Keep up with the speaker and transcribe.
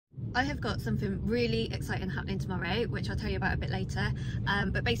I have got something really exciting happening tomorrow, which I'll tell you about a bit later.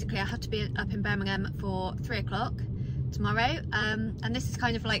 But basically I have to be up in Birmingham for 3 o'clock tomorrow. And this is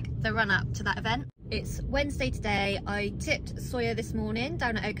kind of like the run up to that event. It's Wednesday today. I tipped Sawyer this morning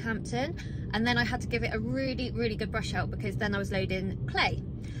down at Oakhampton, and then I had to give it a really good brush out because then I was loading clay.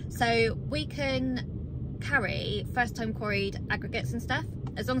 So we can carry first time quarried aggregates and stuff.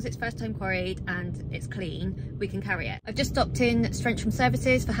 As long as it's first time quarried and it's clean, we can carry it. I've just stopped in Strencham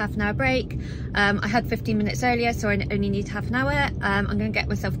Services for half an hour break. I had 15 minutes earlier, so I only need half an hour. I'm going to get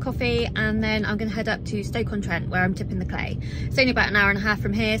myself coffee, and then I'm going to head up to Stoke-on-Trent where I'm tipping the clay. It's only about an hour and a half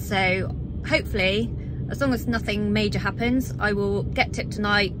from here, so hopefully, as long as nothing major happens, I will get tipped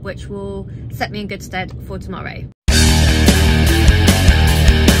tonight, which will set me in good stead for tomorrow.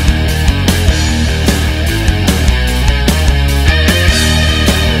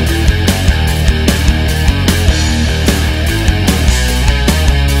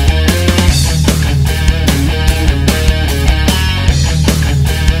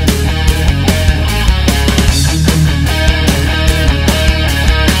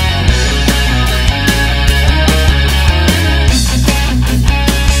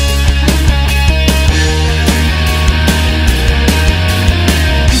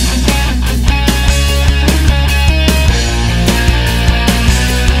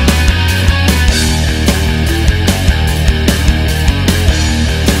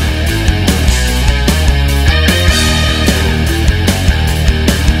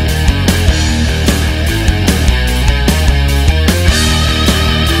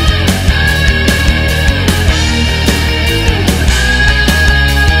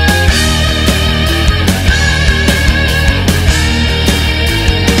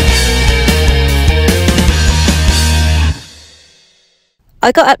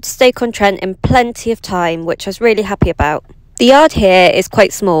 I got up to Stoke-on-Trent in plenty of time, which I was really happy about. The yard here is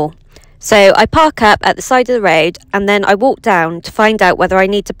quite small, so I park up at the side of the road and then I walk down to find out whether I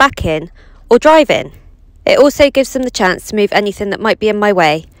need to back in or drive in. It also gives them the chance to move anything that might be in my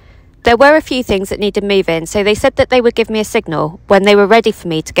way. There were a few things that needed moving, so they said that they would give me a signal when they were ready for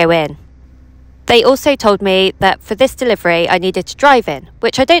me to go in. They also told me that for this delivery I needed to drive in,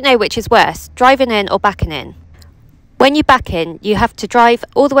 which I don't know which is worse, driving in or backing in. When you back in, you have to drive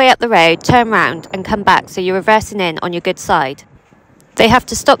all the way up the road, turn round and come back, so you're reversing in on your good side. They have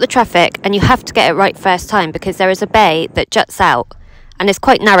to stop the traffic and you have to get it right first time because there is a bay that juts out and it's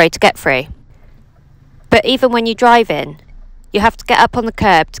quite narrow to get through. But even when you drive in, you have to get up on the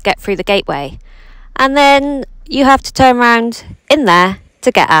curb to get through the gateway, and then you have to turn round in there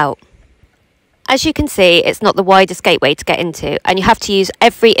to get out. As you can see, it's not the widest gateway to get into, and you have to use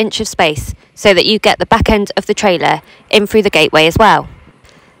every inch of space so that you get the back end of the trailer in through the gateway as well.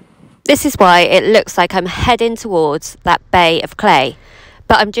 This is why it looks like I'm heading towards that bay of clay,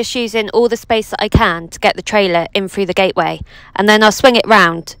 but I'm just using all the space that I can to get the trailer in through the gateway, and then I'll swing it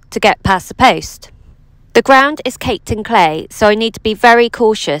round to get past the post. The ground is caked in clay, so I need to be very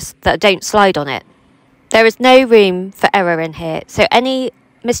cautious that I don't slide on it. There is no room for error in here, so any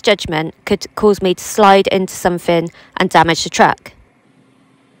misjudgment could cause me to slide into something and damage the truck.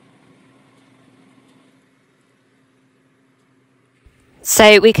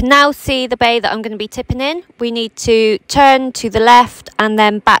 So we can now see the bay that I'm going to be tipping in. We need to turn to the left and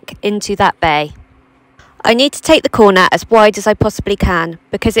then back into that bay. I need to take the corner as wide as I possibly can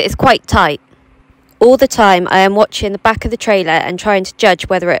because it is quite tight. All the time I am watching the back of the trailer and trying to judge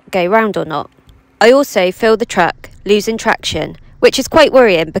whether it will go round or not. I also feel the truck losing traction, which is quite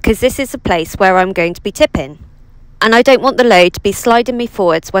worrying because this is the place where I'm going to be tipping. And I don't want the load to be sliding me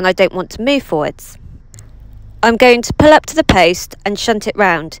forwards when I don't want to move forwards. I'm going to pull up to the post and shunt it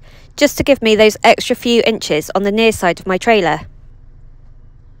round, just to give me those extra few inches on the near side of my trailer.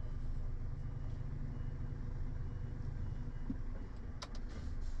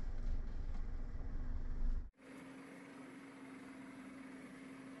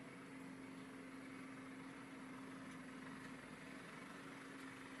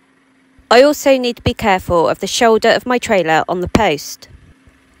 I also need to be careful of the shoulder of my trailer on the post.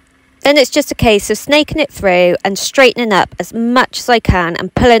 Then it's just a case of snaking it through and straightening up as much as I can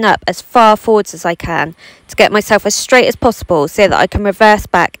and pulling up as far forwards as I can to get myself as straight as possible so that I can reverse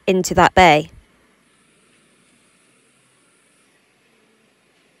back into that bay.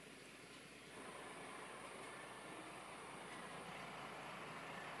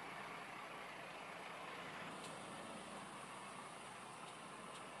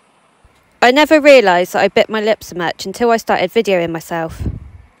 I never realised that I bit my lip so much until I started videoing myself.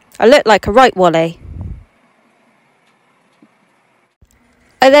 I look like a right wally.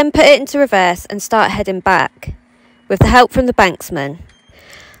 I then put it into reverse and start heading back, with the help from the banksman.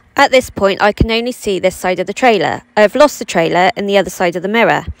 At this point I can only see this side of the trailer. I have lost the trailer in the other side of the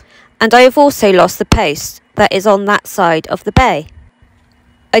mirror, and I have also lost the post that is on that side of the bay.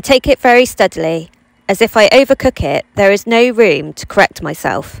 I take it very steadily, as if I overcook it there is no room to correct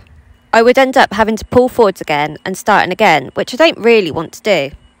myself. I would end up having to pull forwards again and starting again, which I don't really want to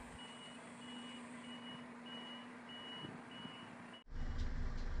do.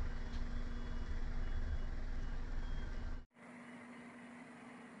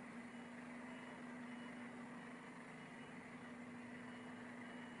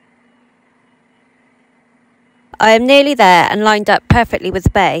 I am nearly there and lined up perfectly with the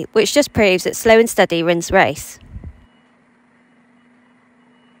bay, which just proves that slow and steady wins the race.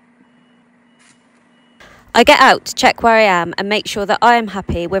 I get out to check where I am and make sure that I am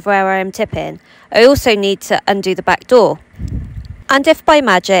happy with where I am tipping. I also need to undo the back door. And if by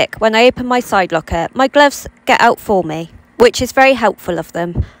magic, when I open my side locker, my gloves get out for me, which is very helpful of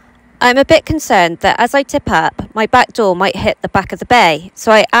them. I'm a bit concerned that as I tip up, my back door might hit the back of the bay,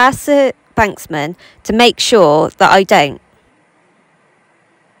 so I ask the banksman to make sure that I don't.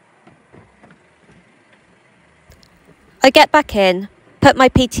 I get back in, put my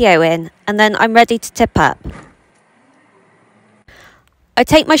PTO in, and then I'm ready to tip up. I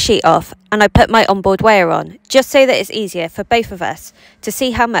take my sheet off and I put my onboard weigher on, just so that it's easier for both of us to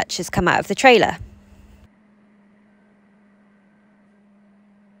see how much has come out of the trailer.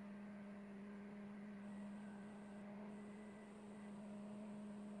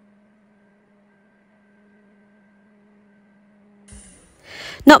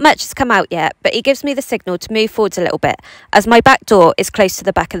 Not much has come out yet, but he gives me the signal to move forwards a little bit, as my back door is close to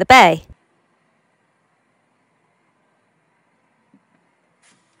the back of the bay.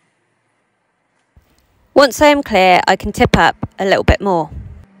 Once I am clear, I can tip up a little bit more.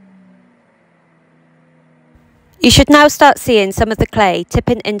 You should now start seeing some of the clay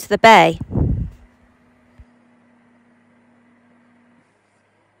tipping into the bay.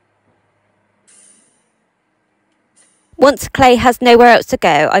 Once the clay has nowhere else to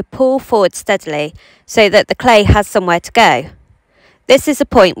go, I pull forward steadily so that the clay has somewhere to go. This is the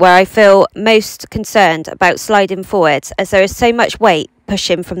point where I feel most concerned about sliding forwards, as there is so much weight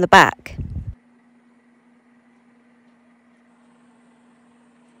pushing from the back.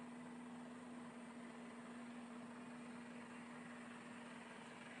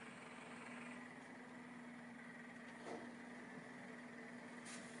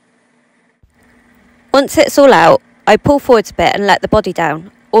 Once it's all out, I pull forwards a bit and let the body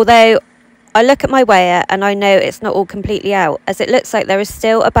down, although I look at my weigher and I know it's not all completely out, as it looks like there is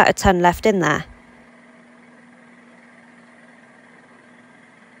still about a tonne left in there.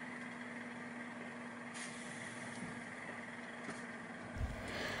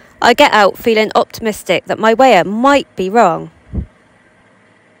 I get out feeling optimistic that my weigher might be wrong.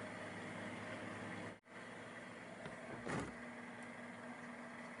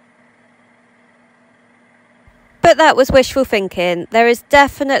 But that was wishful thinking. There is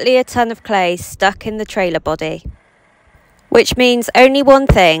definitely a ton of clay stuck in the trailer body, which means only one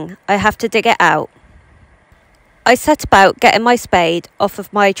thing: I have to dig it out. I set about getting my spade off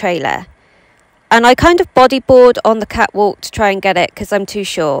of my trailer, and I kind of bodyboard on the catwalk to try and get it because I'm too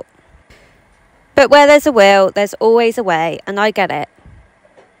short. But where there's a will, there's always a way, and I get it.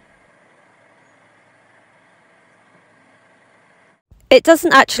 It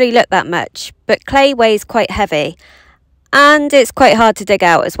doesn't actually look that much, but clay weighs quite heavy, and it's quite hard to dig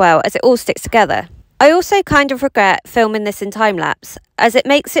out as well, as it all sticks together. I also kind of regret filming this in time-lapse, as it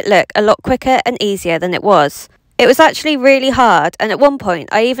makes it look a lot quicker and easier than it was. It was actually really hard, and at one point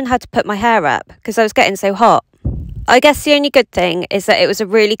I even had to put my hair up because I was getting so hot. I guess the only good thing is that it was a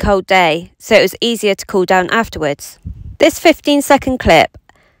really cold day, so it was easier to cool down afterwards. This 15-second clip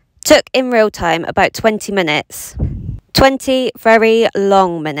took in real time about 20 minutes. 20 very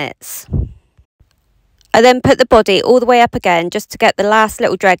long minutes. I then put the body all the way up again just to get the last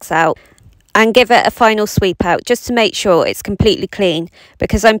little dregs out and give it a final sweep out just to make sure it's completely clean,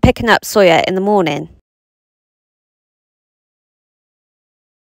 because I'm picking up Sawyer in the morning.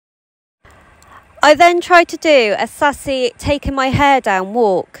 I then tried to do a sassy taking my hair down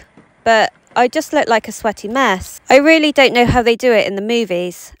walk, but I just look like a sweaty mess. I really don't know how they do it in the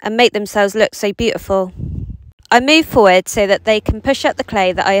movies and make themselves look so beautiful. I move forward so that they can push up the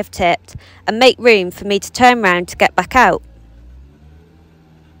clay that I have tipped and make room for me to turn round to get back out.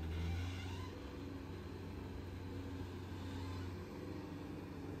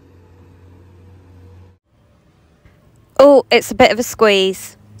 Oh, it's a bit of a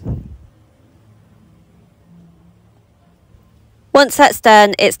squeeze. Once that's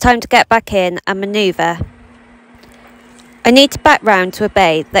done, it's time to get back in and manoeuvre. I need to back round to a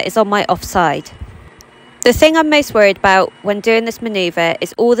bay that is on my offside. The thing I'm most worried about when doing this manoeuvre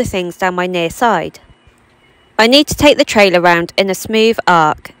is all the things down my near side. I need to take the trailer round in a smooth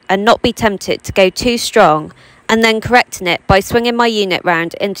arc and not be tempted to go too strong, and then correcting it by swinging my unit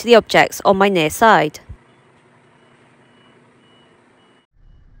round into the objects on my near side.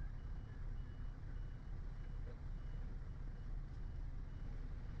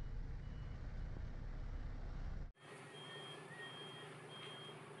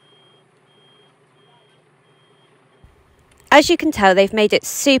 As you can tell, they've made it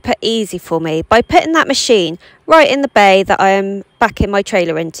super easy for me by putting that machine right in the bay that I am backing my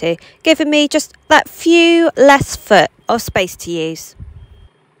trailer into, giving me just that few less foot of space to use.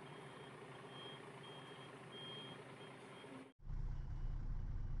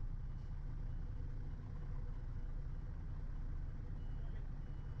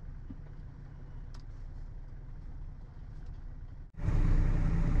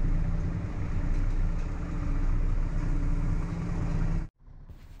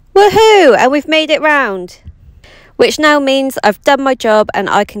 Woohoo! And we've made it round, which now means I've done my job and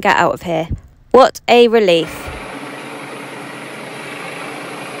I can get out of here. What a relief.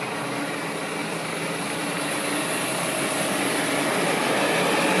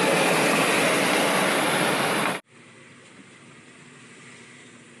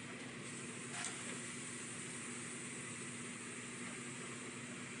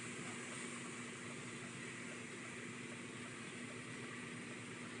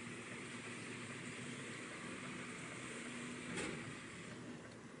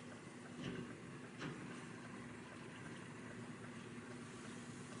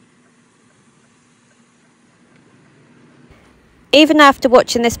 Even after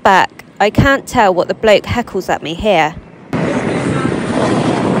watching this back, I can't tell what the bloke heckles at me here.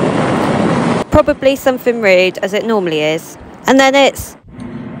 Probably something rude, as it normally is. And then it's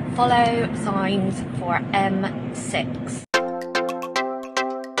follow signs for M6.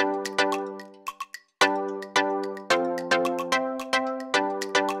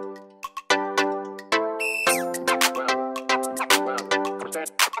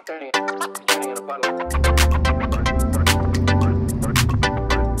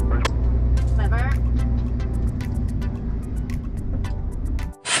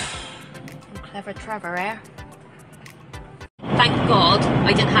 Clever Trevor, eh? Thank God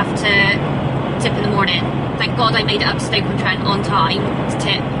I didn't have to tip in the morning. Thank God I made it up to Stoke-on-Trent on time to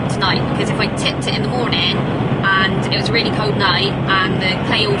tip tonight, because if I tipped it in the morning and it was a really cold night and the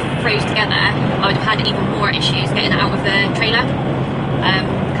clay all froze together, I would have had even more issues getting it out of the trailer.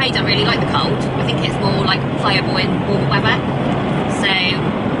 Clay don't really like the cold. I think it's more like pliable in warm weather. So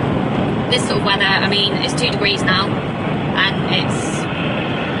this sort of weather, I mean, it's 2 degrees now and it's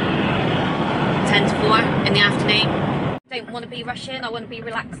 10 to 4 in the afternoon. Don't want to be rushing, I want to be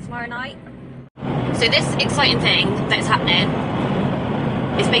relaxed tomorrow night. So this exciting thing that's happening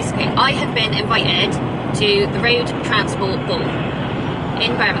is basically I have been invited to the Road Transport Ball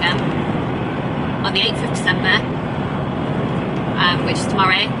in Birmingham on the 8th of December, which is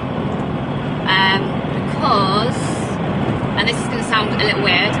tomorrow, because, and this is going to sound a little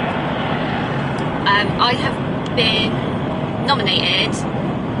weird, I have been nominated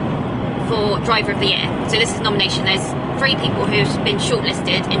for Driver of the Year. So this is nomination. There's 3 people who've been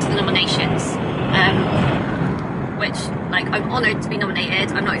shortlisted into the nominations, which, like, I'm honoured to be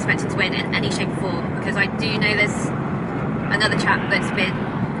nominated. I'm not expecting to win in any shape or form, because I do know there's another chap that's been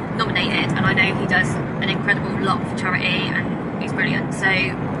nominated and I know he does an incredible lot for charity and he's brilliant. So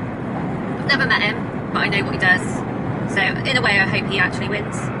I've never met him, but I know what he does. So in a way I hope he actually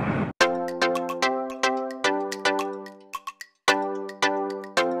wins.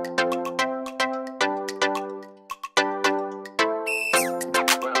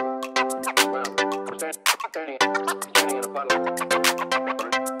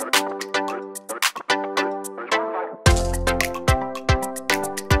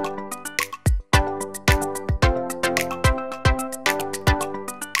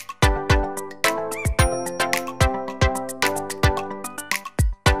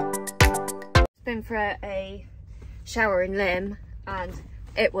 Been for a shower in Lim and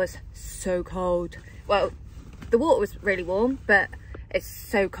it was so cold. Well, the water was really warm, but it's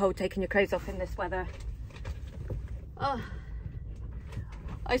so cold taking your clothes off in this weather. Oh,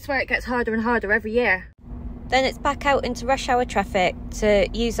 I swear it gets harder and harder every year. Then it's back out into rush hour traffic to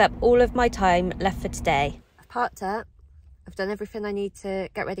use up all of my time left for today. I've parked up, I've done everything I need to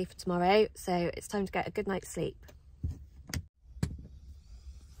get ready for tomorrow, so it's time to get a good night's sleep.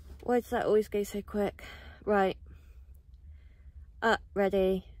 Why does that always go so quick? Right. Up,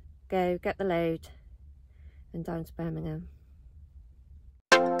 ready, go, get the load. and down to Birmingham.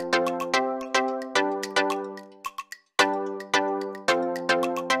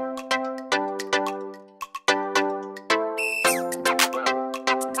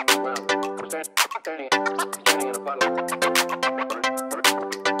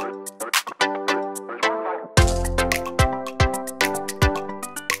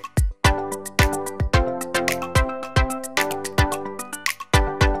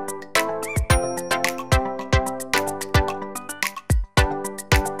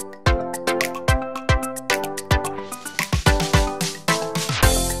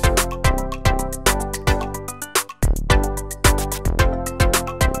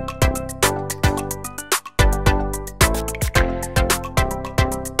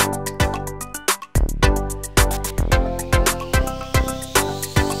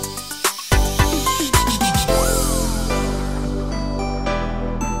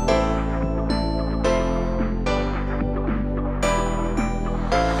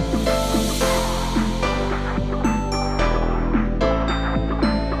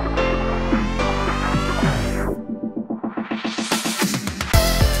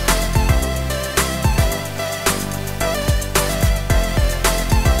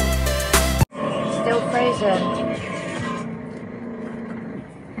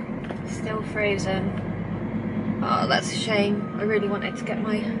 Still frozen. Oh, that's a shame. I really wanted to get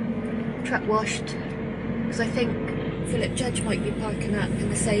my truck washed because I think Philip Judge might be parking up in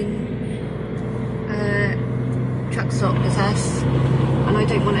the same truck stop as us, and I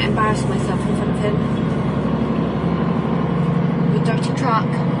don't want to embarrass myself in front of him. The dirty truck.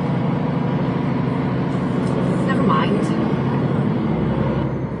 Never mind.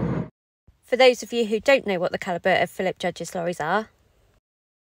 For those of you who don't know what the calibre of Philip Judge's lorries are,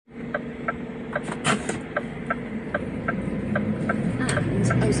 and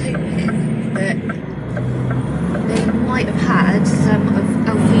I was hoping that they might have had some of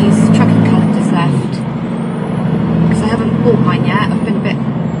Alfie's trucking calendars left, because I haven't bought mine yet. I've been a bit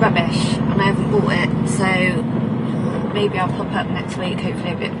rubbish and I haven't bought it, so maybe I'll pop up next week.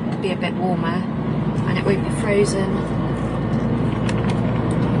 Hopefully it'll be a bit warmer and it won't be frozen.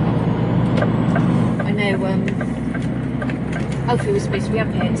 I know Alfie was supposed to be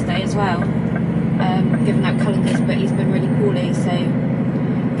up here today as well, giving out calendars, but he's been really poorly, so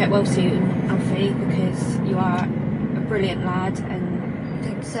get well soon, Alfie, because you are a brilliant lad and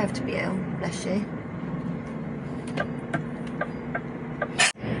don't deserve to be ill, bless you.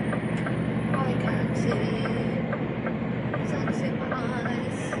 I can't see, sun's in my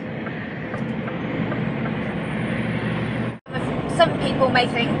eyes. Some people may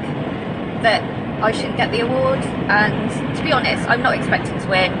think that I shouldn't get the award, and to be honest, I'm not expecting to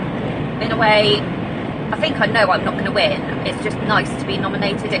win. In a way, I think I know I'm not going to win. It's just nice to be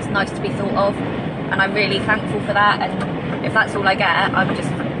nominated, it's nice to be thought of, and I'm really thankful for that, and if that's all I get,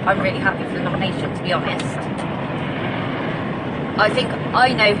 I'm really happy for the nomination, to be honest. I think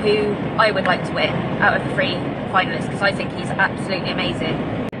I know who I would like to win out of the 3 finalists, because I think he's absolutely amazing.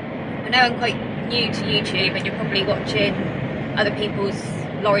 I know I'm quite new to YouTube, and you're probably watching other people's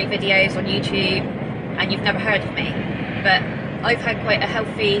lorry videos on YouTube and you've never heard of me, but I've had quite a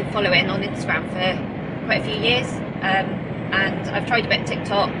healthy following on Instagram for quite a few years, and I've tried a bit of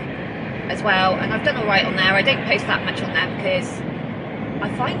TikTok as well, and I've done alright on there. I don't post that much on there because I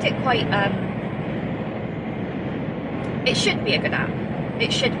find it quite it should be a good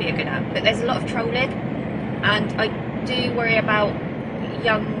app, but there's a lot of trolling, and I do worry about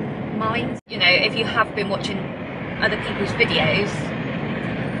young minds. You know, if you have been watching other people's videos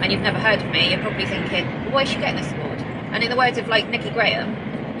and you've never heard of me, you're probably thinking, why is she getting this award? And in the words of like Nikki Graham,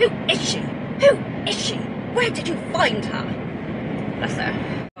 who is she? Who is she? Where did you find her? Bless her.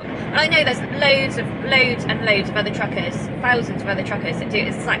 And I know there's loads and loads of other truckers, thousands of other truckers that do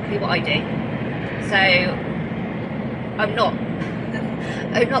exactly what I do. So I'm not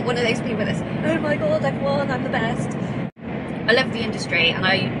one of those people that's, oh my god, I've won, I'm the best. I love the industry, and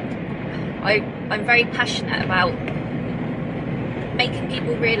I'm very passionate about making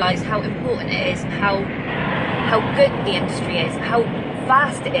people realise how important it is, how good the industry is, how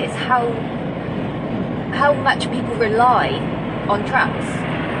vast it is, how much people rely on trucks.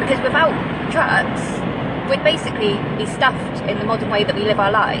 Because without trucks, we'd basically be stuffed in the modern way that we live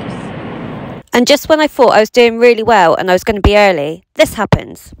our lives. and just when I thought I was doing really well and I was going to be early, this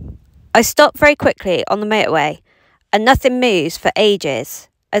happens. I stop very quickly on the motorway and nothing moves for ages,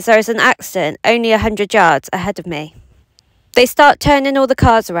 as there is an accident only 100 yards ahead of me. They start turning all the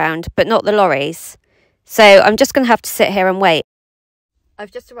cars around, but not the lorries. So I'm just going to have to sit here and wait.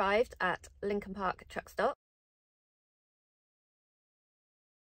 I've just arrived at Lincoln Park truck stop.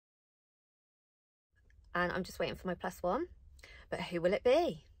 and I'm just waiting for my +1. But who will it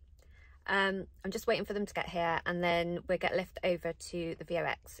be? I'm just waiting for them to get here, and then we'll get lift over to the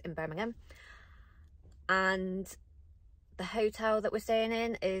VOX in Birmingham. And the hotel that we're staying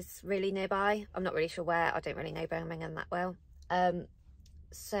in is really nearby. I'm not really sure where. I don't really know Birmingham that well.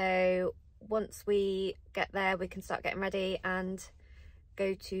 So once we get there, we can start getting ready and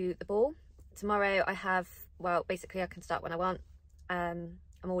go to the ball. Tomorrow I have, well, basically I can start when I want. I'm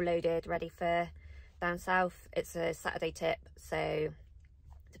all loaded, ready for down south. It's a Saturday tip, so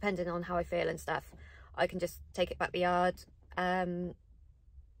depending on how I feel and stuff, I can just take it back the yard,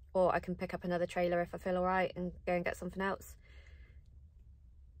 or I can pick up another trailer if I feel all right and go and get something else.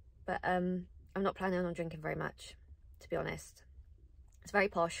 But I'm not planning on drinking very much, to be honest. It's a very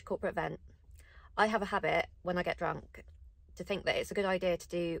posh corporate event. I have a habit when I get drunk to think that it's a good idea to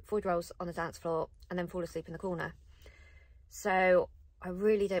do forward rolls on the dance floor and then fall asleep in the corner. So I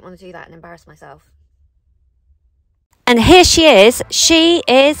really don't want to do that and embarrass myself. And here she is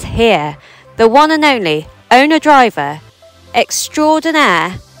here, the one and only owner-driver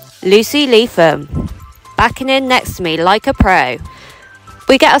extraordinaire, Lucy Leatham, backing in next to me like a pro.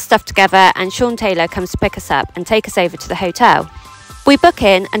 We get our stuff together and Sean Taylor comes to pick us up and take us over to the hotel. We book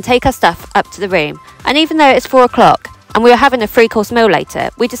in and take our stuff up to the room, and even though it's 4 o'clock and we are having a 3-course meal later,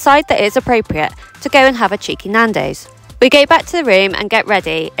 we decide that it's appropriate to go and have a cheeky Nando's. We go back to the room and get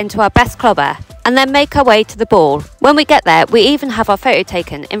ready into our best clobber, and then make our way to the ball. When we get there, we even have our photo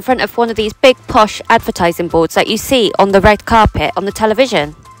taken in front of one of these big posh advertising boards that you see on the red carpet on the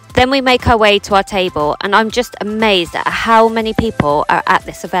television. Then we make our way to our table, and I'm just amazed at how many people are at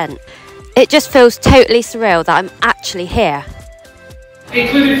this event. It just feels totally surreal that I'm actually here.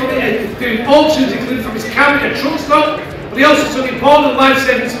 Including from auctions, including from his cabinet and trunk stock, but he also took important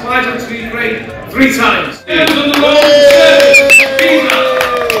life-saving supplies out to Ukraine 3 times.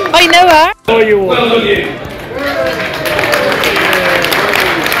 I know her. Oh, you will. Well done, you.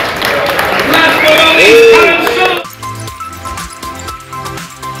 Last but not least, Karen Sutton.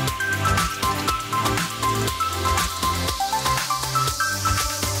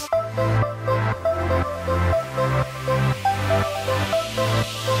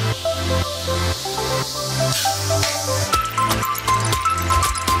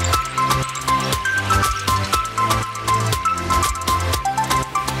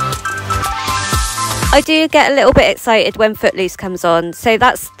 I do get a little bit excited when Footloose comes on, so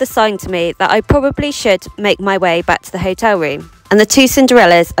that's the sign to me that I probably should make my way back to the hotel room. And the 2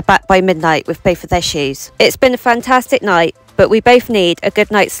 Cinderellas are back by midnight with both of their shoes. It's been a fantastic night, but we both need a good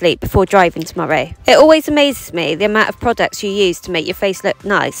night's sleep before driving tomorrow. It always amazes me the amount of products you use to make your face look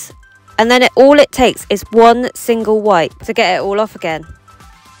nice, and then all it takes is one single wipe to get it all off again.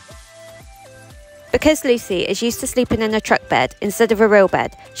 Because Lucy is used to sleeping in a truck bed instead of a real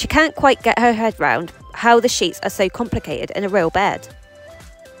bed, she can't quite get her head round how the sheets are so complicated in a real bed.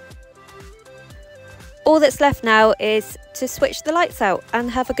 All that's left now is to switch the lights out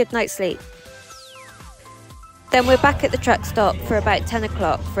and have a good night's sleep. Then we're back at the truck stop for about 10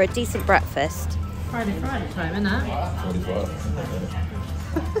 o'clock for a decent breakfast. Friday time, isn't it?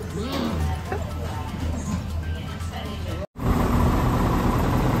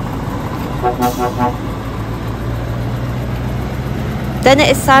 Then it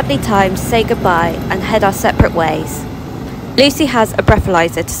is sadly time to say goodbye and head our separate ways. Lucy has a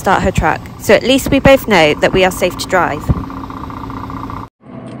breathalyzer to start her truck, so at least we both know that we are safe to drive.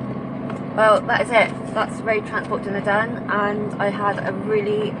 Well, that is it. That's road transport dinner done, and I had a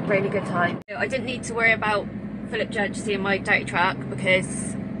really, really good time. I didn't need to worry about Philip Judge seeing my dirty truck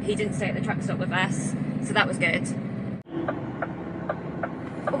because he didn't stay at the truck stop with us, so that was good.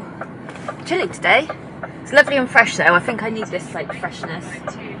 Oh, chilly today. It's lovely and fresh though. I think I need this like freshness.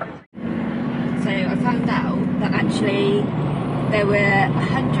 So I found out that actually there were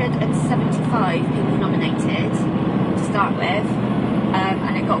 175 people nominated to start with,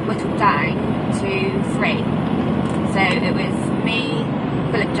 and it got whittled down to 3. So it was me,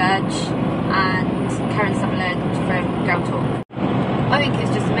 Philip Judge and Karen Sutherland from Girl Talk. I think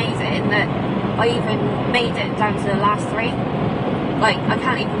it's just amazing that I even made it down to the last 3. Like, I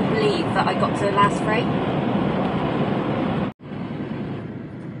can't even believe that I got to the last 3.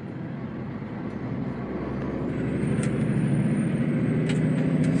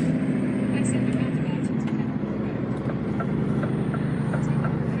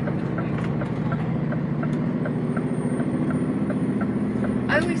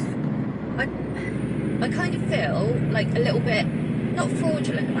 I kind of feel like a little bit, not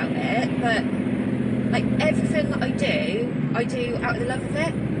fraudulent about it, but like everything that I do out of the love of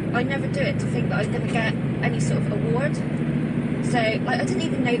it. I never do it to think that I'm going to get any sort of award. So like I didn't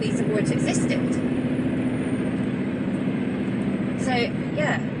even know these awards existed. So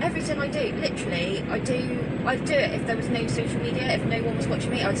yeah, everything I do, literally, I'd do it if there was no social media, if no one was watching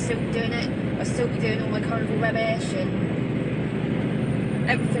me, I'd still be doing it. I'd still be doing all my carnival rubbish and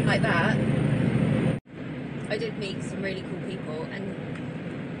everything like that. I did meet some really cool people, and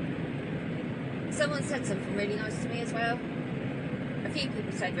someone said something really nice to me as well. A few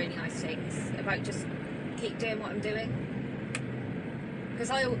people said really nice things about just keep doing what I'm doing, because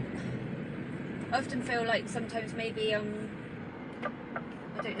I often feel like sometimes maybe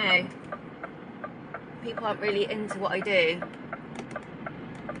I don't know, people aren't really into what I do.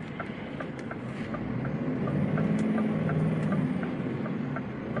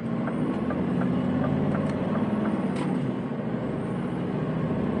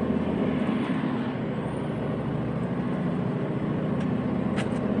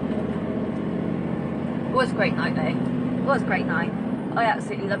 It was a great night though. It was a great night. I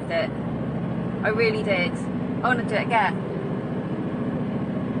absolutely loved it. I really did. I want to do it again.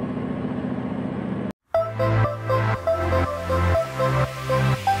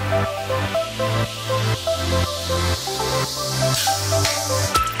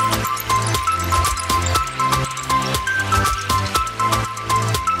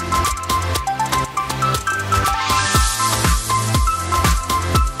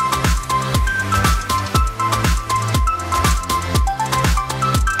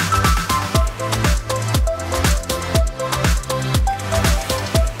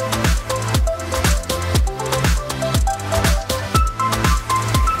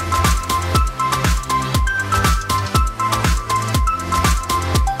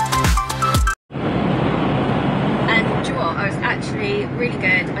 Really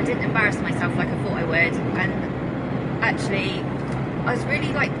good. I didn't embarrass myself like I thought I would, and actually I was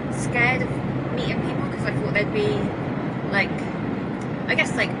really like scared of meeting people because I thought they'd be like, I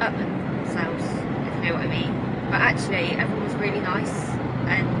guess like up themselves, if you know what I mean. But actually everyone was really nice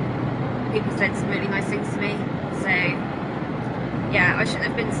and people said some really nice things to me, so yeah, I shouldn't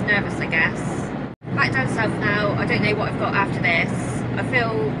have been so nervous, I guess. Back down south now. I don't know what I've got after this. I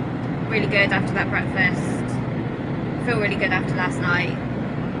feel really good after that breakfast. I feel really good after last night.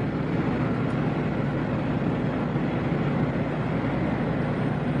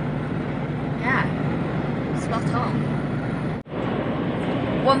 Yeah, spot on.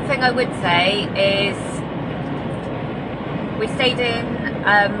 One thing I would say is we stayed in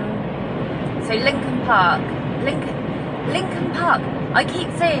so Lincoln Park. Lincoln Park. I keep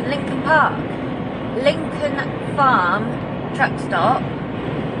saying Lincoln Park. Lincoln Farm truck stop.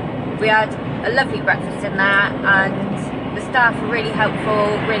 We had a lovely breakfast in there, and the staff were really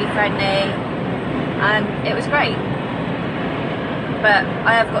helpful, really friendly, and it was great. But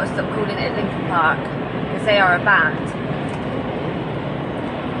I have got to stop calling it Lincoln Park because they are a band.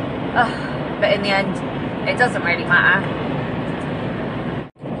 But in the end, it doesn't really matter.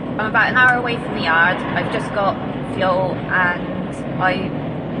 I'm about an hour away from the yard. I've just got fuel, and I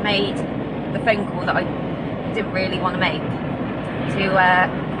made the phone call that I didn't really want to make to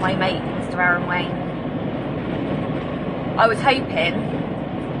my mate, Mr. Aaron Wayne. I was hoping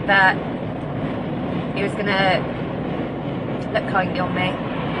that he was going to look kindly on me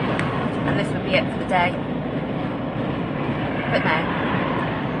and this would be it for the day. But no.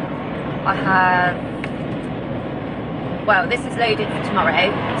 I have... Well, this is loaded for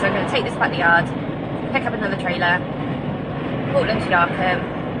tomorrow, so I'm going to take this back to the yard, pick up another trailer, Portland to Yarkham,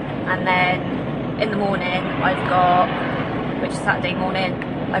 and then in the morning I've got, which is Saturday morning,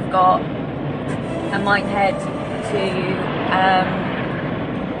 I've got a Minehead to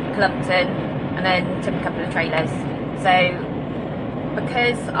Clumpton and then took a couple of trailers. So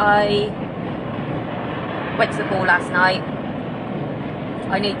because I went to the ball last night,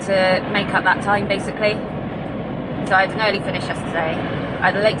 I need to make up that time basically. So I had an early finish yesterday,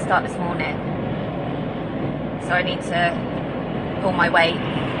 I had a late start this morning, so I need to pull my weight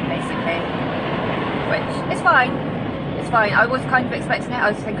basically, which is fine. It's fine. I was kind of expecting it.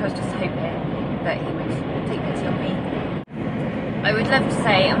 I was just hoping that he would take pity on me. I would love to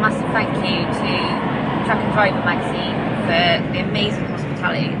say a massive thank you to Truck and Driver magazine for the amazing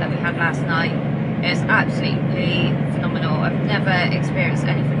hospitality that we had last night. It was absolutely phenomenal. I've never experienced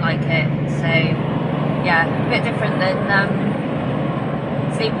anything like it. So yeah, a bit different than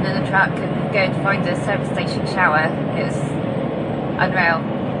sleeping in a truck and going to find a service station shower. It was unreal.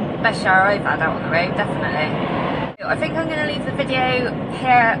 Best shower I've had out on the road, definitely. I think I'm going to leave the video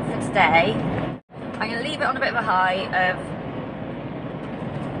here for today. I'm going to leave it on a bit of a high of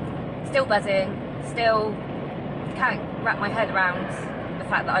still buzzing, still can't wrap my head around the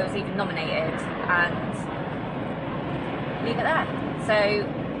fact that I was even nominated, and leave it there. So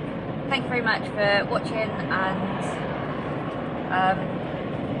thank you very much for watching, and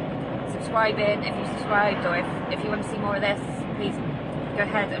subscribing if you subscribed, or if you want to see more of this, please go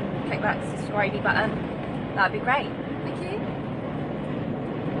ahead and click that subscribe button. That would be great. Thank you.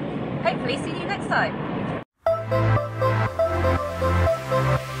 Hopefully see you next time.